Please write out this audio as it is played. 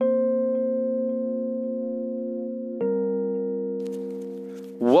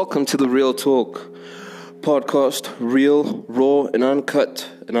Welcome to the Real Talk podcast, real, raw, and uncut.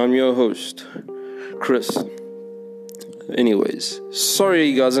 And I'm your host, Chris. Anyways,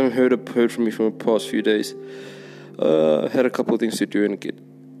 sorry you guys haven't heard from me for the past few days. I had a couple of things to do and get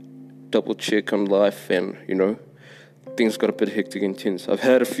double check on life, and things got a bit hectic and intense. I've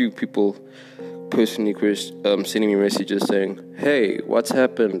had a few people personally sending me messages saying, "Hey, what's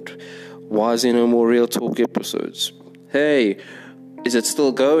happened? Why is there no more Real Talk episodes? Hey, is it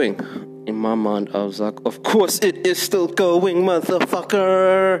still going?" In my mind, I was like, of course it is still going,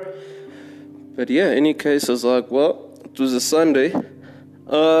 motherfucker. But yeah, any case, I was like, well, it was a Sunday.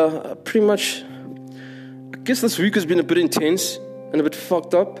 Pretty much, I guess this week has been a bit intense and a bit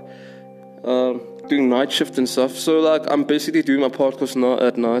fucked up. Doing night shift and stuff. So I'm basically doing my podcast now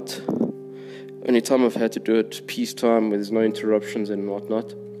at night. Any time I've had to do it, peacetime, where there's no interruptions and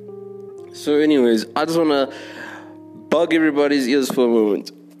whatnot. So anyways, I just want to bug everybody's ears for a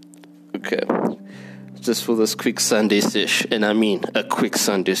moment. Okay. Just for this quick Sunday sesh. And I mean a quick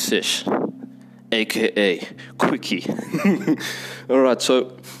Sunday sesh. AKA quickie. Alright,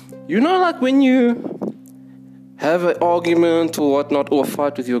 so when you have an argument or whatnot, or a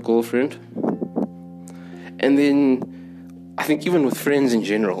fight with your girlfriend, and then I think even with friends in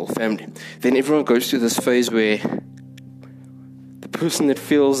general, family, then everyone goes through this phase where the person that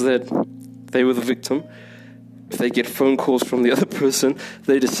feels that they were the victim, if they get phone calls from the other person,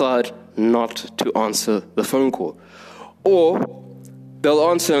 they decide not to answer the phone call. Or they'll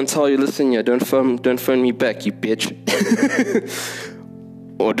answer and tell you, listen, don't phone me back, you bitch.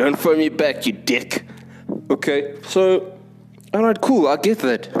 Or don't phone me back, you dick. Okay, so, alright, cool, I get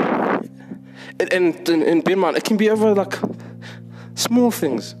that. And bear in mind, it can be over small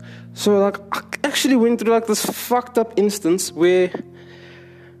things. So I actually went through this fucked up instance where,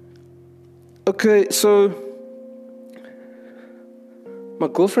 okay, so my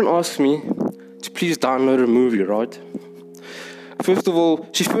girlfriend asked me to please download a movie, right? First of all,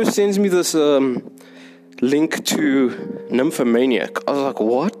 she first sends me this link to Nymphomaniac. I was like,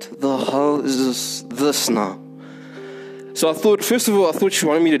 what the hell is this now? So I thought she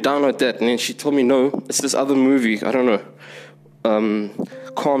wanted me to download that, and then she told me, no, it's this other movie, I don't know,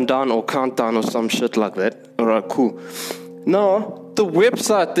 Calm Down or Countdown or some shit like that. Alright, cool. Now, the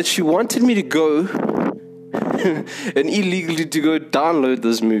website that she wanted me to go and illegally to go download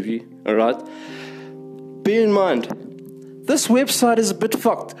this movie, alright? Bear in mind, this website is a bit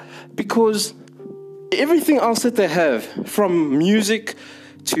fucked because everything else that they have, from music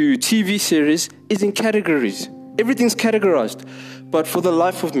to TV series, is in categories. Everything's categorized. But for the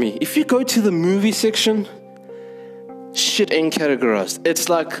life of me, if you go to the movie section, shit ain't categorized. It's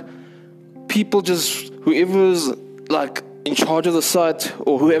people just, whoever's in charge of the site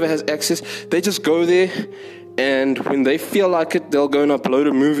or whoever has access, they just go there, and when they feel like it, they'll go and upload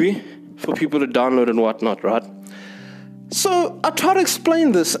a movie for people to download and whatnot, right? So I tried to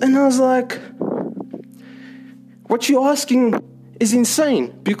explain this, and I was like, what you're asking is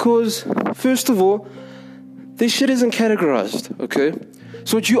insane, because first of all, this shit isn't categorized, okay?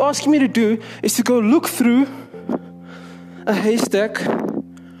 So what you're asking me to do is to go look through a haystack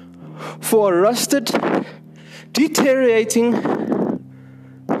for a rusted, deteriorating,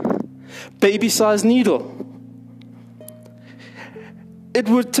 baby-sized needle. It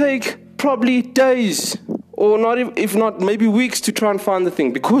would take probably days, or not, if not maybe weeks, to try and find the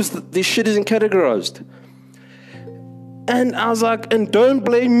thing, because this shit isn't categorized. And I was like, and don't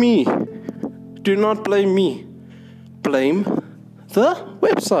blame me. Do not blame me. Blame the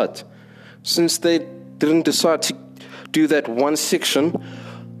website, since they didn't decide to do that one section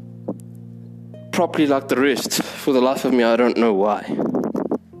properly like the rest. For the life of me, I don't know why.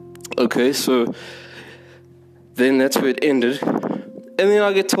 Okay, so then that's where it ended. And then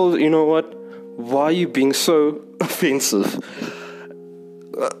I get told, you know what? Why are you being so offensive?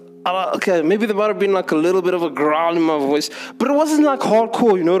 Okay, maybe there might have been a little bit of a growl in my voice, but it wasn't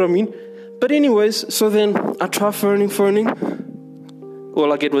hardcore, you know what I mean? But anyways, so then I tried phoning.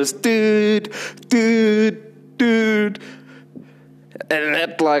 All I get was dude. And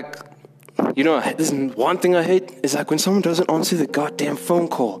that this is one thing I hate is when someone doesn't answer the goddamn phone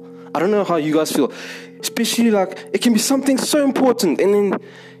call. I don't know how you guys feel. Especially it can be something so important, and then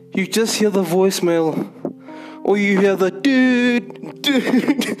you just hear the voicemail, or you hear the dude.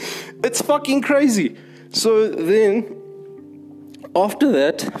 It's fucking crazy. So then, after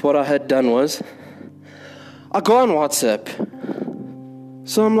that, what I had done was, I go on WhatsApp.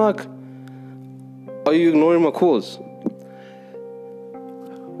 So I'm like, are you ignoring my calls?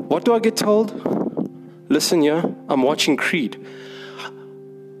 What do I get told? Listen, I'm watching Creed.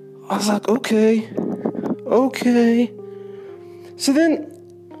 I was like, okay. So then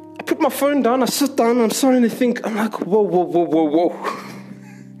put my phone down, I sit down, I'm starting to think, I'm like, whoa.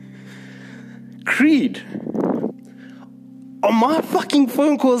 Creed. Are my fucking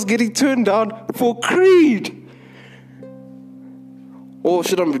phone calls getting turned down for Creed? Or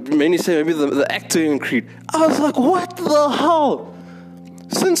should I mainly say maybe the actor in Creed? I was like, what the hell?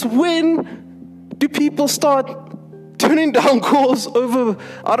 Since when do people start turning down calls over,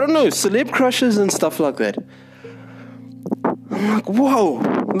 I don't know, celeb crushes and stuff like that? I'm like, whoa,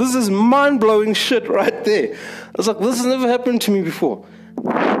 this is mind-blowing shit right there. I was like, this has never happened to me before.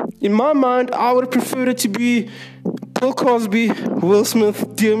 In my mind, I would have preferred it to be Bill Cosby, Will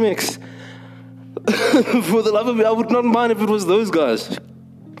Smith, DMX. For the love of me, I would not mind if it was those guys,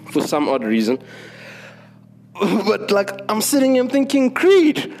 for some odd reason. But like, I'm sitting here thinking,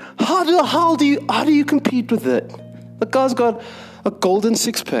 Creed, how do you compete with that? The guy's got a golden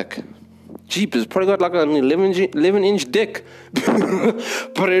six-pack. Jeepers, probably got like an 11-inch dick.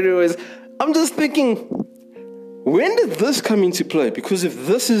 But anyways, I'm just thinking, when did this come into play? Because if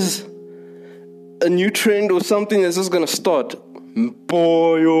this is a new trend or something that's just going to start,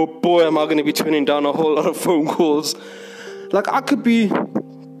 boy, oh boy, am I going to be turning down a whole lot of phone calls. Like, I could be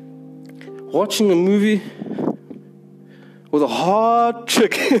watching a movie with a hot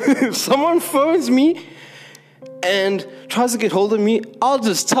chick. If someone phones me and tries to get hold of me, I'll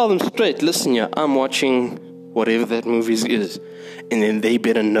just tell them straight, listen, yeah, I'm watching whatever that movie is, and then they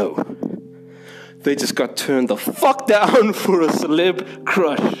better know. They just got turned the fuck down for a celeb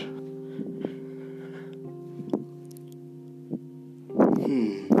crush.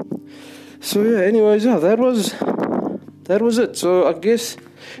 So yeah, anyways, yeah, that was it. So I guess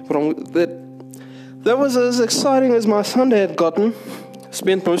that was as exciting as my Sunday had gotten.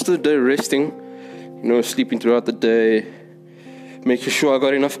 Spent most of the day resting, sleeping throughout the day, making sure I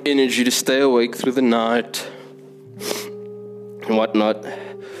got enough energy to stay awake through the night and whatnot.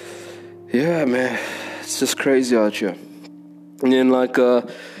 Yeah, man, it's just crazy out here. And then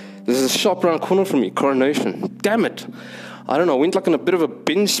there's a shop around the corner from me, Coronation. Damn it. I don't know, I went like on a bit of a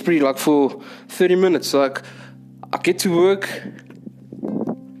binge spree like for 30 minutes. Like, I get to work.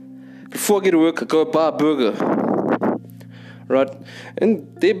 Before I get to work, I go buy a burger. Right?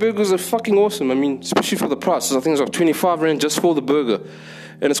 And their burgers are fucking awesome. I mean, especially for the price. I think it's like 25 Rand just for the burger.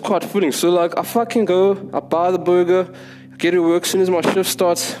 And it's quite filling. So like, I fucking go, I buy the burger, I get to work. As soon as my shift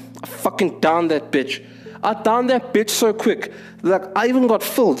starts, I fucking down that bitch. I downed that bitch so quick. Like, I even got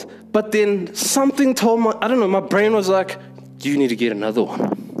filled. But then something told my brain was like, you need to get another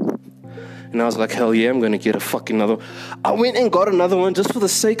one. And I was like, hell yeah, I'm going to get a fucking another one. I went and got another one just for the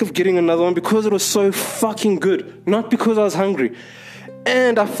sake of getting another one because it was so fucking good. Not because I was hungry.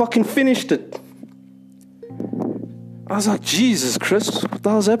 And I fucking finished it. I was like, Jesus, Chris, what the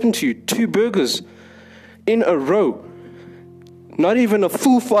hell's happened to you? 2 burgers in a row. Not even a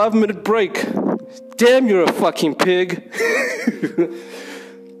full 5-minute break. Damn, you're a fucking pig.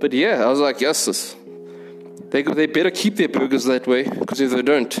 But yeah, I was like, yes, sis. They better keep their burgers that way, because if they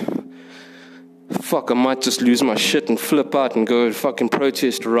don't, fuck, I might just lose my shit and flip out and go fucking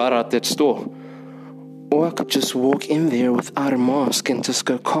protest right out that store. Or I could just walk in there without a mask and just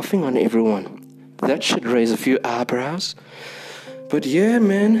go coughing on everyone. That should raise a few eyebrows. But yeah,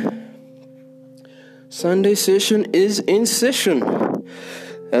 man, Sunday session is in session.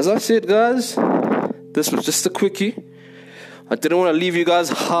 As I said, guys, this was just a quickie. I didn't want to leave you guys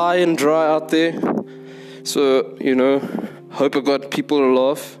high and dry out there. So, hope I got people to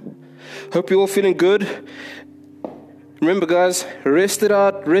laugh. Hope you're all feeling good. Remember, guys, rest it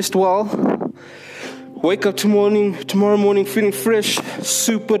out, rest well. Wake up tomorrow morning feeling fresh,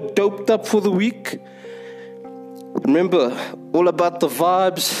 super doped up for the week. Remember, all about the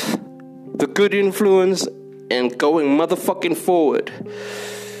vibes, the good influence, and going motherfucking forward.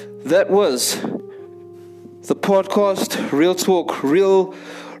 That was the podcast, Real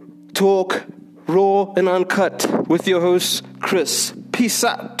Talk, raw and uncut, with your host, Chris. Peace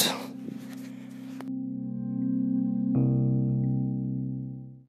out.